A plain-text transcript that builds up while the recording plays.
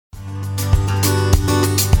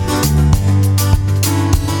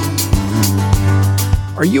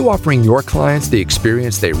Are you offering your clients the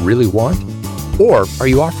experience they really want? Or are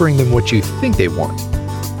you offering them what you think they want?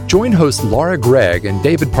 Join hosts Laura Gregg and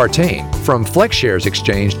David Partain from FlexShares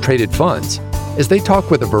Exchange Traded Funds as they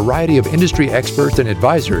talk with a variety of industry experts and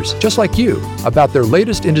advisors just like you about their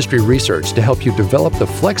latest industry research to help you develop the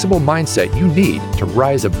flexible mindset you need to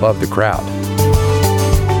rise above the crowd.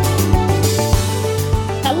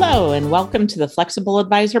 Hello, and welcome to the Flexible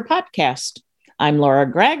Advisor Podcast. I'm Laura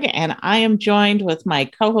Gregg, and I am joined with my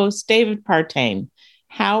co-host, David Partain.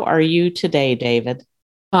 How are you today, David?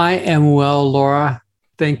 I am well, Laura.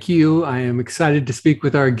 Thank you. I am excited to speak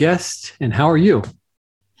with our guest. And how are you?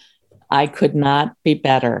 I could not be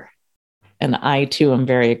better. And I, too, am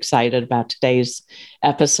very excited about today's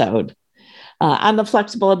episode. On the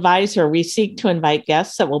Flexible Advisor, we seek to invite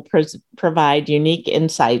guests that will provide unique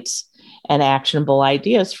insights and actionable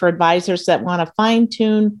ideas for advisors that want to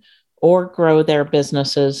fine-tune or grow their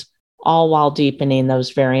businesses, all while deepening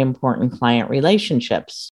those very important client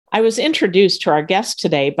relationships. I was introduced to our guest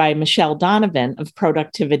today by Michelle Donovan of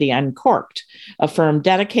Productivity Uncorked, a firm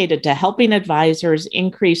dedicated to helping advisors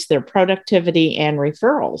increase their productivity and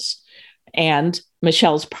referrals. And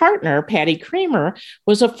Michelle's partner, Patty Creamer,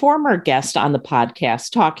 was a former guest on the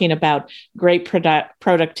podcast talking about great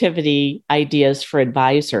productivity ideas for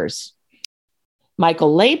advisors.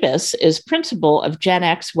 Michael Labos is principal of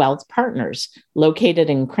GenX Wealth Partners,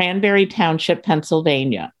 located in Cranberry Township,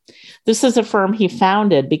 Pennsylvania. This is a firm he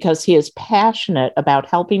founded because he is passionate about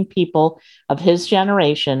helping people of his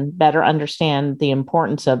generation better understand the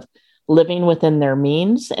importance of living within their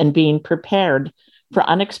means and being prepared for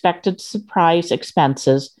unexpected surprise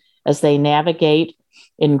expenses as they navigate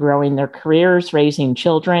in growing their careers, raising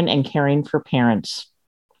children, and caring for parents.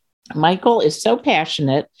 Michael is so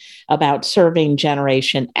passionate about serving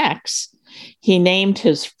Generation X, he named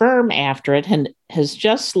his firm after it and has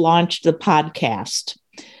just launched the podcast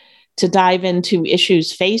to dive into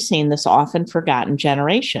issues facing this often forgotten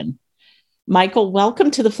generation. Michael, welcome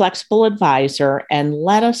to the Flexible Advisor, and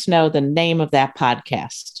let us know the name of that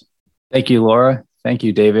podcast. Thank you, Laura. Thank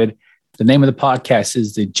you, David. The name of the podcast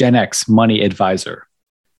is the GenX Money Advisor.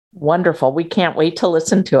 Wonderful. We can't wait to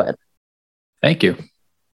listen to it. Thank you.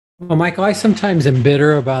 Well, Michael, I sometimes am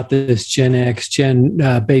bitter about this Gen X,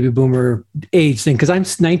 baby boomer age thing, because I'm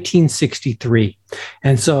 1963.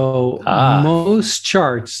 And so most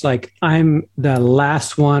charts, like I'm the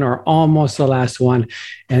last one or almost the last one.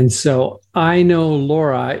 And so I know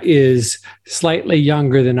Laura is slightly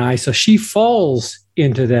younger than I. So she falls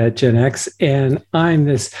into that Gen X, and I'm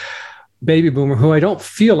this baby boomer who I don't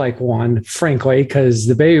feel like one, frankly, because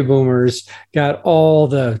the baby boomers got all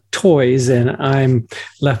the toys and I'm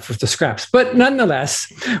left with the scraps. But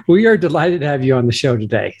nonetheless, we are delighted to have you on the show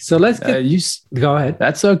today. So let's go ahead.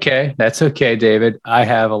 That's okay. That's okay, David. I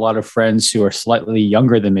have a lot of friends who are slightly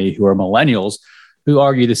younger than me, who are millennials, who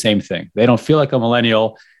argue the same thing. They don't feel like a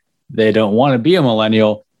millennial. They don't want to be a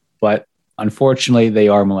millennial, but unfortunately, they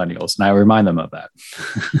are millennials, and I remind them of that.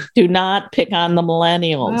 Do not pick on the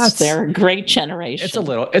millennials. They're a great generation. It's a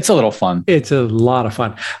little fun. It's a lot of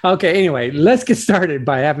fun. Okay, anyway, let's get started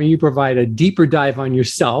by having you provide a deeper dive on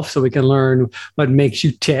yourself so we can learn what makes you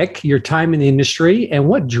tick, your time in the industry, and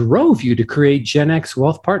what drove you to create GenX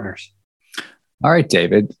Wealth Partners. All right,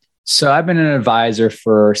 David. So I've been an advisor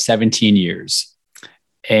for 17 years.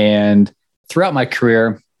 And throughout my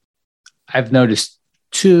career, I've noticed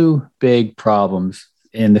two big problems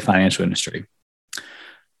in the financial industry.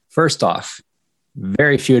 First off,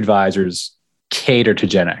 very few advisors cater to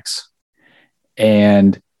Gen X.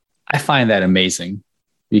 And I find that amazing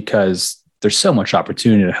because there's so much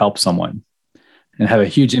opportunity to help someone and have a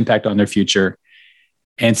huge impact on their future.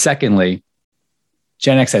 And secondly,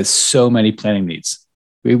 Gen X has so many planning needs.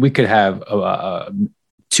 We could have a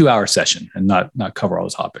 2-hour session and not cover all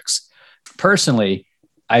the topics. Personally,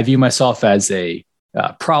 I view myself as a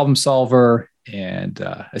problem solver and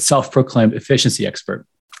a self-proclaimed efficiency expert.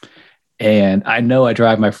 And I know I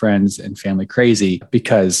drive my friends and family crazy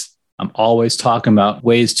because I'm always talking about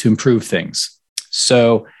ways to improve things.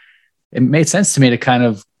 So it made sense to me to kind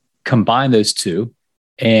of combine those two.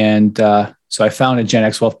 And so I founded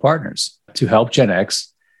GenX Wealth Partners to help Gen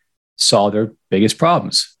X solve their biggest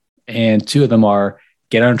problems. And two of them are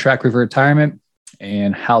get on track with retirement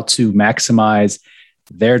and how to maximize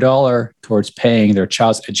their dollar towards paying their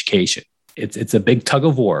child's education. It's a big tug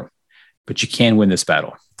of war, but you can win this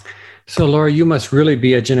battle. So, Laura, you must really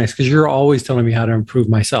be a Gen X because you're always telling me how to improve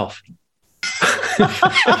myself.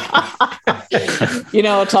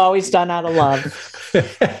 It's always done out of love.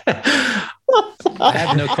 I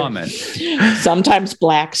have no comment. Sometimes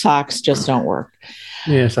black socks just don't work.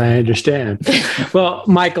 Yes, I understand. Well,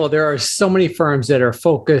 Michael, there are so many firms that are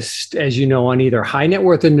focused, as you know, on either high net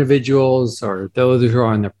worth individuals or those who are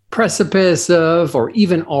on the precipice of, or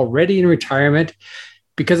even already in retirement,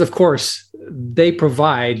 because of course, they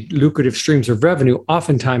provide lucrative streams of revenue,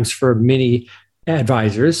 oftentimes for many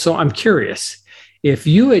advisors. So I'm curious, if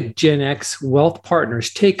you at GenX Wealth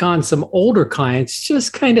Partners take on some older clients,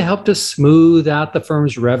 just kind of help to smooth out the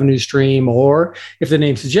firm's revenue stream, or if the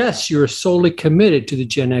name suggests, you're solely committed to the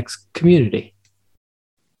GenX community.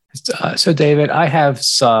 So David, I have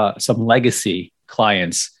some legacy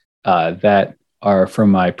clients that are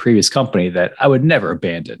from my previous company that I would never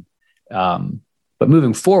abandon. But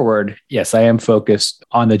moving forward, yes, I am focused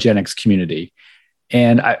on the GenX community.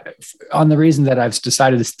 And on the reason that I've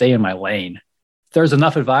decided to stay in my lane, there's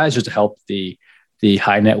enough advisors to help the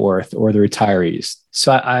high net worth or the retirees.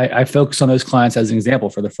 So I focus on those clients as an example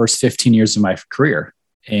for the first 15 years of my career.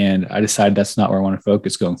 And I decided that's not where I want to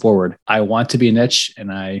focus going forward. I want to be a niche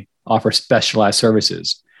and I offer specialized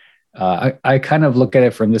services. I kind of look at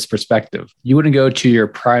it from this perspective. You wouldn't go to your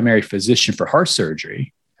primary physician for heart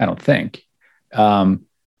surgery, I don't think.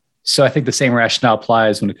 So I think the same rationale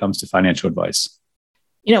applies when it comes to financial advice.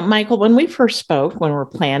 You know, Michael, when we first spoke, when we were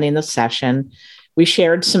planning the session, we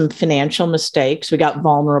shared some financial mistakes. We got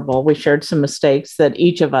vulnerable. We shared some mistakes that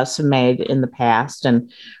each of us have made in the past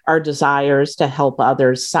and our desires to help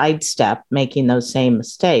others sidestep making those same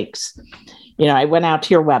mistakes. You know, I went out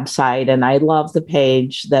to your website and I love the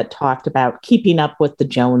page that talked about keeping up with the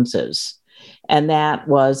Joneses. And that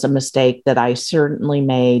was a mistake that I certainly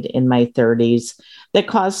made in my 30s that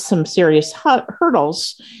caused some serious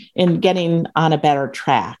hurdles in getting on a better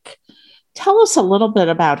track. Tell us a little bit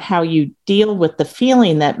about how you deal with the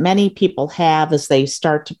feeling that many people have as they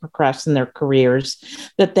start to progress in their careers,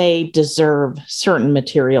 that they deserve certain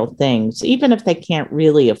material things, even if they can't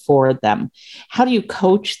really afford them. How do you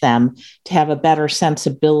coach them to have a better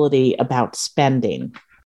sensibility about spending?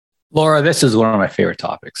 Laura, this is one of my favorite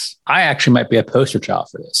topics. I actually might be a poster child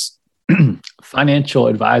for this. Financial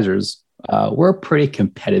advisors, we're pretty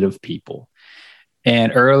competitive people.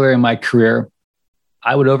 And earlier in my career,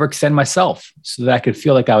 I would overextend myself so that I could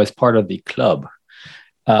feel like I was part of the club.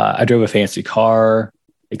 I drove a fancy car,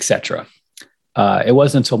 etc. It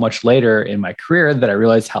wasn't until much later in my career that I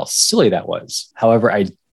realized how silly that was. However, I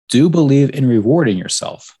do believe in rewarding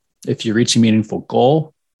yourself. If you reach a meaningful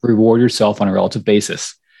goal, reward yourself on a relative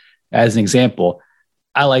basis. As an example,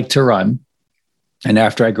 I like to run. And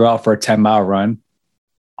after I go out for a 10-mile run,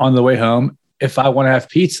 on the way home, if I want to have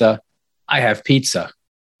pizza, I have pizza.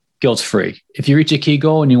 Guilt-free. If you reach a key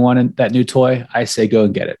goal and you want that new toy, I say go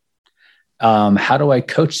and get it. How do I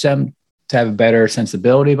coach them to have a better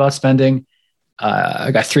sensibility about spending?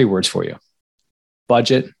 I got 3 words for you.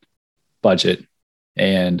 Budget, budget,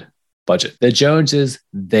 and budget. The Joneses,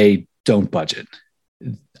 they don't budget.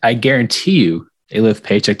 I guarantee you they live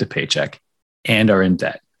paycheck to paycheck and are in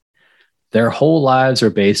debt. Their whole lives are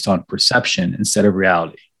based on perception instead of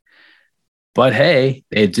reality. But hey,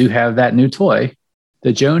 they do have that new toy.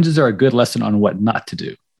 The Joneses are a good lesson on what not to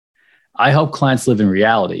do. I help clients live in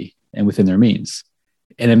reality and within their means,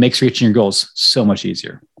 and it makes reaching your goals so much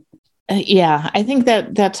easier. Yeah, I think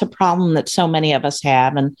that's a problem that so many of us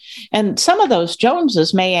have. And some of those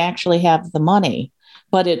Joneses may actually have the money,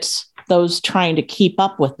 but it's those trying to keep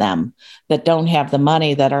up with them that don't have the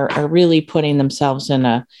money that are really putting themselves in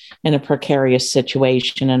a precarious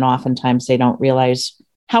situation. And oftentimes they don't realize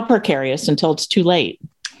how precarious until it's too late.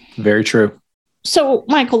 Very true. So,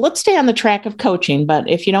 Michael, let's stay on the track of coaching, but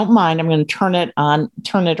if you don't mind, I'm going to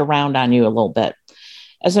turn it around on you a little bit.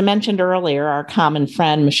 As I mentioned earlier, our common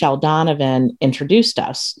friend, Michelle Donovan, introduced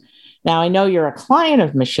us. Now, I know you're a client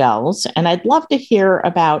of Michelle's, and I'd love to hear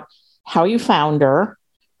about how you found her,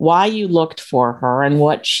 why you looked for her, and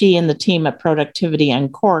what she and the team at Productivity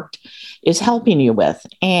Uncorked is helping you with.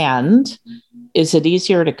 And is it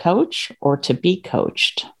easier to coach or to be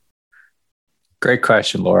coached? Great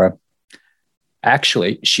question, Laura.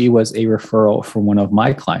 Actually, she was a referral from one of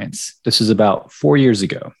my clients. This was about 4 years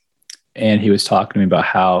ago. And he was talking to me about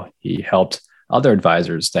how he helped other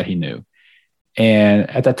advisors that he knew. And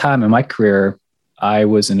at that time in my career, I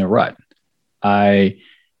was in a rut. I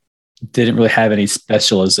didn't really have any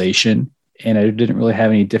specialization and I didn't really have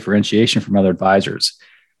any differentiation from other advisors.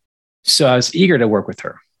 So I was eager to work with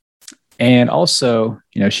her. And also,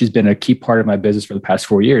 she's been a key part of my business for the past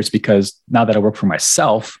 4 years because now that I work for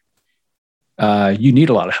myself, you need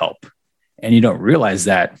a lot of help and you don't realize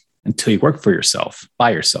that until you work for yourself,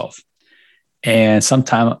 by yourself. And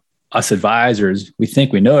sometimes us advisors, we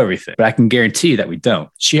think we know everything, but I can guarantee you that we don't.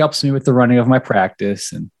 She helps me with the running of my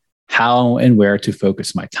practice and how and where to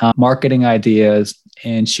focus my time, marketing ideas,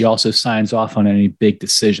 and she also signs off on any big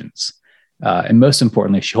decisions. And most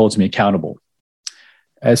importantly, she holds me accountable.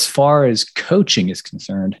 As far as coaching is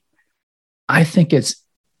concerned, I think it's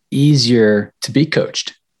easier to be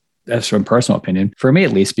coached. That's from personal opinion, for me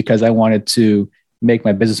at least, because I wanted to make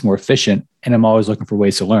my business more efficient, and I'm always looking for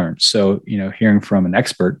ways to learn. So, hearing from an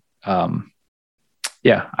expert, I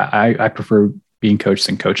prefer being coached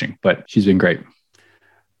than coaching, but she's been great.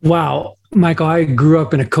 Wow. Michael, I grew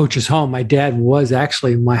up in a coach's home. My dad was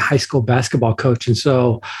actually my high school basketball coach. And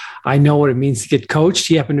so I know what it means to get coached.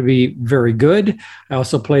 He happened to be very good. I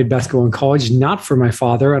also played basketball in college, not for my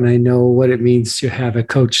father. And I know what it means to have a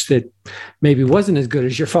coach that maybe wasn't as good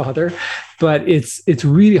as your father, but it's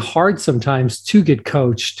really hard sometimes to get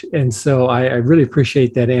coached. And so I really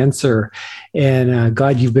appreciate that answer. And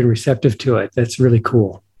glad you've been receptive to it. That's really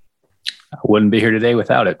cool. I wouldn't be here today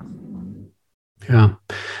without it.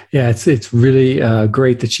 Yeah, it's really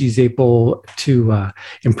great that she's able to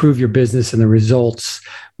improve your business and the results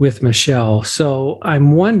with Michelle. So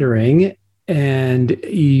I'm wondering, and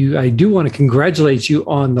I do want to congratulate you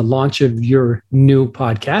on the launch of your new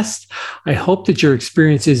podcast. I hope that your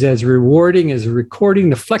experience is as rewarding as recording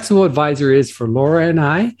The Flexible Advisor is for Laura and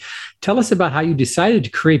I. Tell us about how you decided to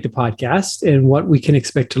create the podcast and what we can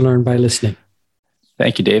expect to learn by listening.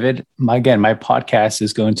 Thank you, David. My podcast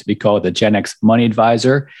is going to be called the GenX Money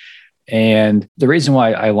Advisor. And the reason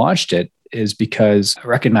why I launched it is because I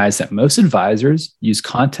recognize that most advisors use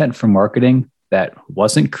content for marketing that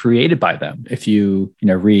wasn't created by them. If you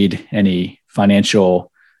read any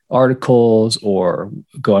financial articles or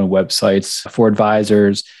go on websites for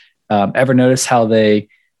advisors, ever notice how they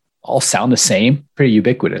all sound the same? Pretty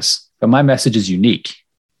ubiquitous. But my message is unique.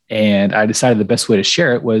 And I decided the best way to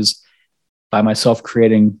share it was by myself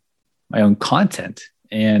creating my own content.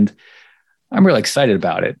 And I'm really excited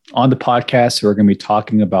about it. On the podcast, we're going to be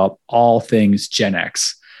talking about all things Gen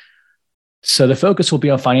X. So the focus will be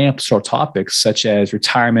on financial topics such as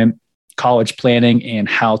retirement, college planning, and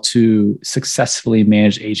how to successfully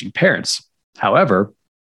manage aging parents. However,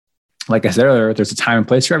 like I said earlier, there's a time and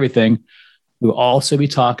place for everything. We'll also be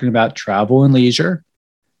talking about travel and leisure,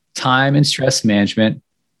 time and stress management,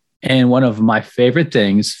 and one of my favorite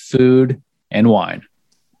things, food and wine.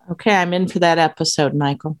 Okay, I'm in for that episode,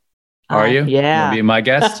 Michael. Are you? Yeah. You'll be my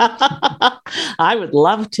guest? I would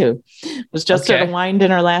love to. Was just at a wine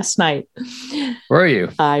dinner last night. Were you?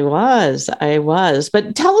 I was.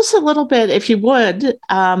 But tell us a little bit, if you would,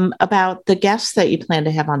 about the guests that you plan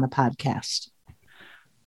to have on the podcast.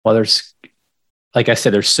 Well, like I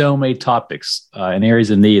said, there's so many topics and areas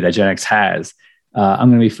of need that Gen X has. I'm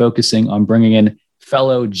going to be focusing on bringing in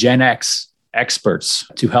fellow Gen X experts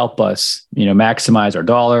to help us, maximize our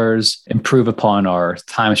dollars, improve upon our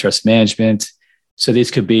time and stress management. So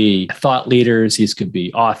these could be thought leaders, these could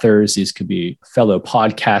be authors, these could be fellow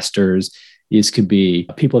podcasters, these could be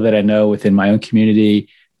people that I know within my own community,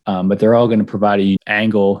 but they're all going to provide an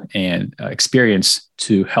angle and experience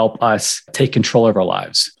to help us take control of our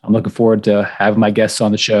lives. I'm looking forward to having my guests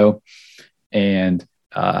on the show and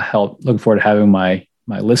looking forward to having my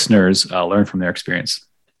listeners learn from their experience.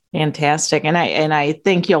 Fantastic. And I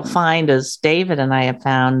think you'll find, as David and I have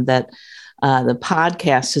found, that the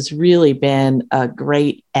podcast has really been a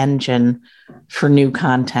great engine for new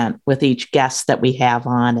content with each guest that we have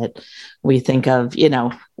on it. We think of,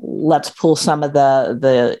 let's pull some of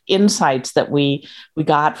the insights that we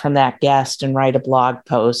got from that guest and write a blog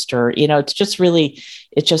post, or, it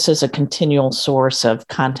just is a continual source of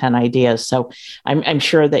content ideas. So I'm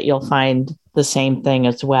sure that you'll find the same thing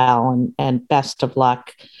as well. And best of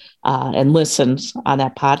luck and listens on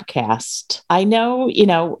that podcast. I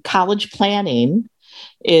know, college planning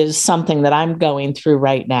is something that I'm going through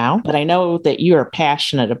right now, but I know that you are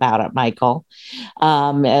passionate about it, Michael.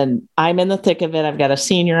 And I'm in the thick of it. I've got a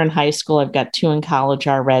senior in high school. I've got 2 in college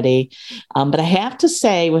already. But I have to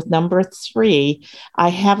say, with number 3, I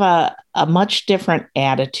have a much different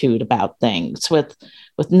attitude about things. With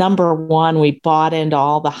number 1, we bought into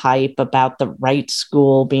all the hype about the right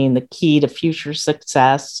school being the key to future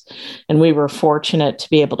success. And we were fortunate to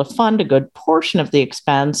be able to fund a good portion of the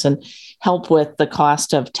expense and help with the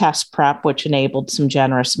cost of test prep, which enabled some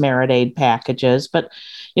generous merit aid packages. But,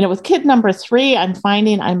 with kid number 3, I'm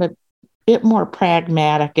finding I'm a bit more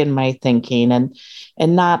pragmatic in my thinking and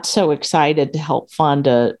not so excited to help fund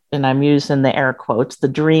and I'm using the air quotes, the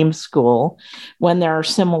dream school, when there are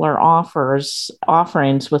similar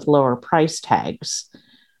offerings with lower price tags.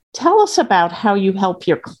 Tell us about how you help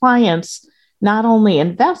your clients not only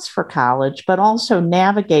invest for college, but also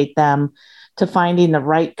navigate them to finding the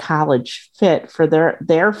right college fit for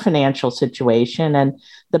their financial situation and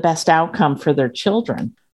the best outcome for their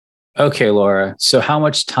children. Okay, Laura. So how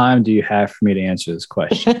much time do you have for me to answer this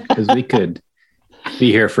question? Because we could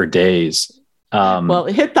be here for days. Well,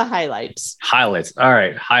 hit the highlights. Highlights. All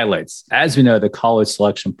right. Highlights. As we know, the college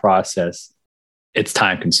selection process, it's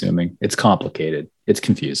time consuming. It's complicated. It's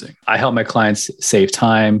confusing. I help my clients save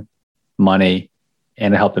time, money,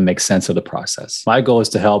 and I help them make sense of the process. My goal is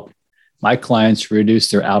to help my clients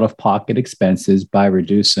reduce their out-of-pocket expenses by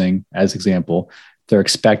reducing, as example, their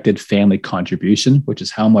expected family contribution, which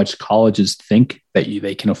is how much colleges think that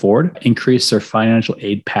they can afford, increase their financial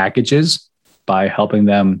aid packages by helping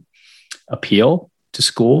them appeal to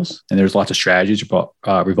schools. And there's lots of strategies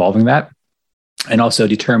revolving that. And also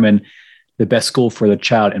determine the best school for the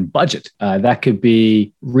child and budget. That could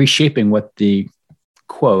be reshaping what the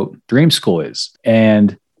quote dream school is.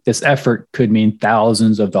 And this effort could mean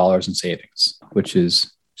thousands of dollars in savings, which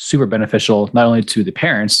is super beneficial, not only to the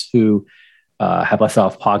parents who have less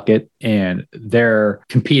out of pocket and their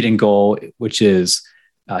competing goal, which is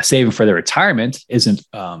saving for their retirement, isn't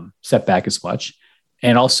set back as much.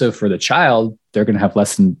 And also for the child, they're going to have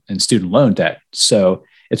less in student loan debt. So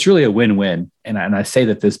it's really a win-win. And I say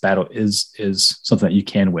that this battle is something that you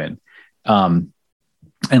can win. And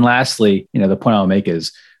lastly, the point I'll make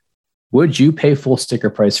is, would you pay full sticker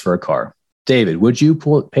price for a car? David, would you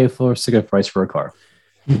pay full sticker price for a car?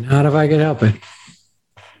 Not if I could help it.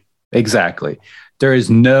 Exactly. There is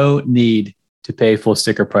no need to pay full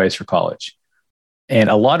sticker price for college. And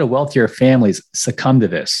a lot of wealthier families succumb to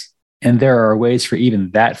this. And there are ways for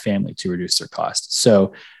even that family to reduce their costs.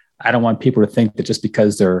 So I don't want people to think that just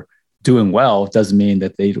because they're doing well doesn't mean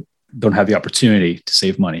that they don't have the opportunity to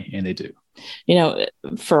save money, and they do.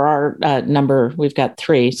 For our number, we've got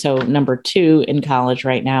 3. So number 2 in college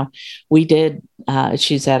right now,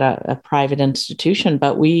 she's at a private institution,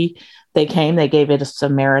 but they gave us a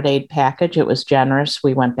merit aid package. It was generous.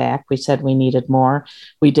 We went back. We said we needed more.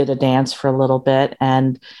 We did a dance for a little bit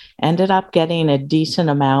and ended up getting a decent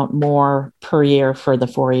amount more per year for the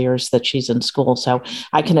 4 years that she's in school. So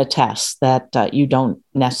I can attest that you don't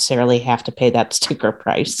necessarily have to pay that sticker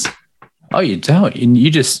price. Oh, you don't. And you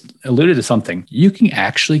just alluded to something. You can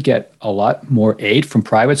actually get a lot more aid from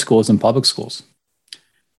private schools than public schools.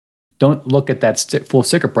 Don't look at that full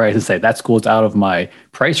sticker price and say that school's out of my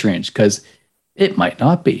price range, because it might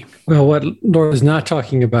not be. Well, what Laura's not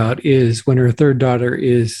talking about is when her third daughter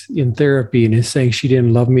is in therapy and is saying she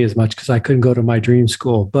didn't love me as much because I couldn't go to my dream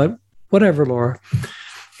school. But whatever, Laura.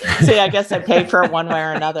 See, I guess I pay for it one way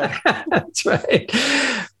or another. That's right.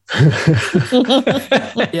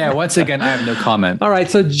 Yeah, once again, I have no comment. All right.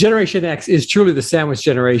 So Generation X is truly the sandwich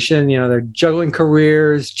generation. They're juggling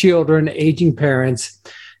careers, children, aging parents,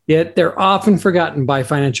 yet they're often forgotten by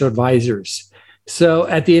financial advisors. So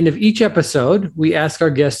at the end of each episode, we ask our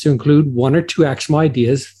guests to include 1 or 2 actionable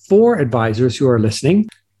ideas for advisors who are listening.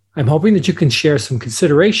 I'm hoping that you can share some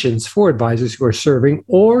considerations for advisors who are serving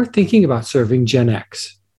or thinking about serving Gen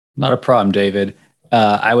X. Not a problem, David.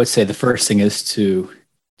 I would say the first thing is to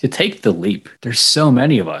take the leap. There's so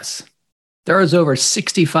many of us. There is over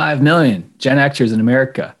 65 million Gen Xers in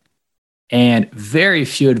America, and very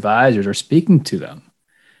few advisors are speaking to them.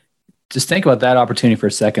 Just think about that opportunity for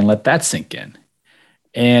a second. Let that sink in.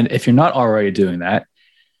 And if you're not already doing that,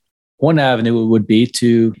 one avenue would be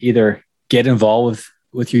to either get involved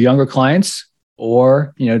with your younger clients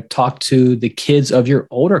or, talk to the kids of your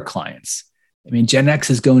older clients. I mean, Gen X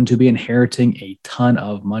is going to be inheriting a ton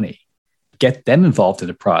of money. Get them involved in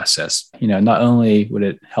the process. Not only would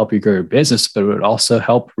it help you grow your business, but it would also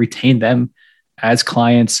help retain them as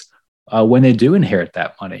clients when they do inherit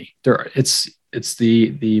that money. It's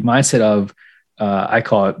the mindset of I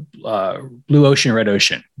call it blue ocean, red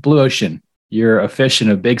ocean. Blue ocean, you're a fish in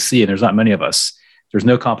a big sea, and there's not many of us. There's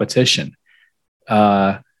no competition.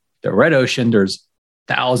 The red ocean, there's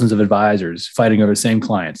thousands of advisors fighting over the same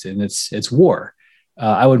clients, and it's war.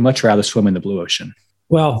 I would much rather swim in the blue ocean.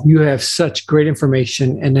 Well, you have such great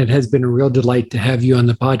information, and it has been a real delight to have you on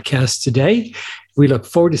the podcast today. We look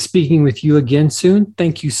forward to speaking with you again soon.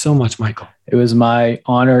 Thank you so much, Michael. It was my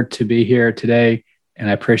honor to be here today, and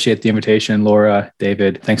I appreciate the invitation, Laura,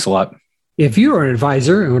 David. Thanks a lot. If you are an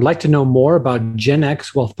advisor and would like to know more about Gen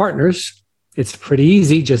X Wealth Partners, it's pretty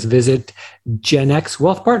easy. Just visit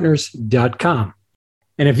genxwealthpartners.com.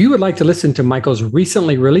 And if you would like to listen to Michael's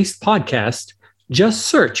recently released podcast, just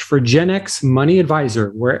search for Gen X Money Advisor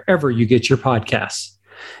wherever you get your podcasts.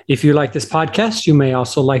 If you like this podcast, you may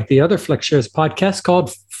also like the other FlexShares podcast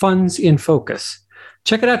called Funds in Focus.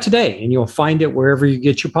 Check it out today, and you'll find it wherever you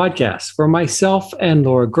get your podcasts. For myself and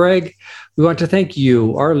Laura Gregg, we want to thank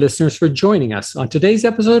you, our listeners, for joining us on today's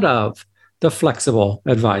episode of The Flexible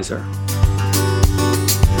Advisor.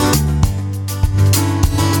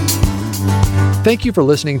 Thank you for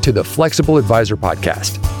listening to the Flexible Advisor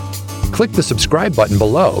podcast. Click the subscribe button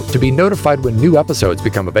below to be notified when new episodes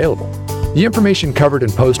become available. The information covered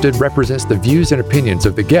and posted represents the views and opinions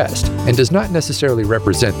of the guest and does not necessarily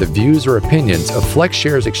represent the views or opinions of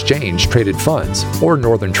FlexShares Exchange Traded Funds or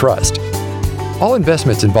Northern Trust. All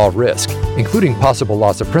investments involve risk, including possible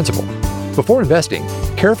loss of principal. Before investing,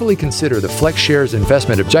 carefully consider the FlexShares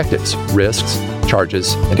investment objectives, risks,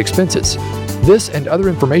 charges, and expenses. This and other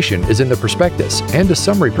information is in the prospectus and a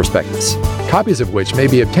summary prospectus, copies of which may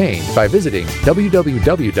be obtained by visiting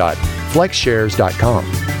www.flexshares.com.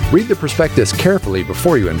 Read the prospectus carefully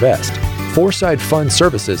before you invest. Foreside Fund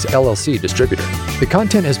Services, LLC distributor. The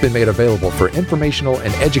content has been made available for informational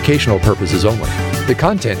and educational purposes only. The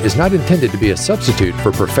content is not intended to be a substitute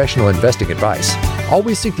for professional investing advice.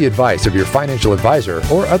 Always seek the advice of your financial advisor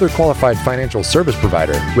or other qualified financial service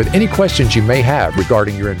provider with any questions you may have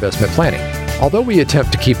regarding your investment planning. Although we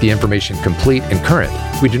attempt to keep the information complete and current,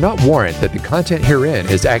 we do not warrant that the content herein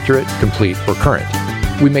is accurate, complete, or current.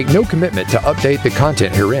 We make no commitment to update the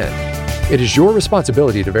content herein. It is your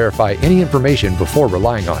responsibility to verify any information before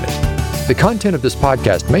relying on it. The content of this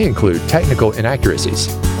podcast may include technical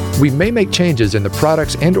inaccuracies. We may make changes in the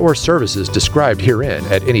products and/or services described herein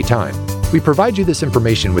at any time. We provide you this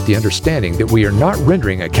information with the understanding that we are not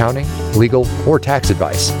rendering accounting, legal, or tax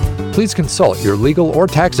advice. Please consult your legal or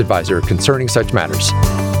tax advisor concerning such matters.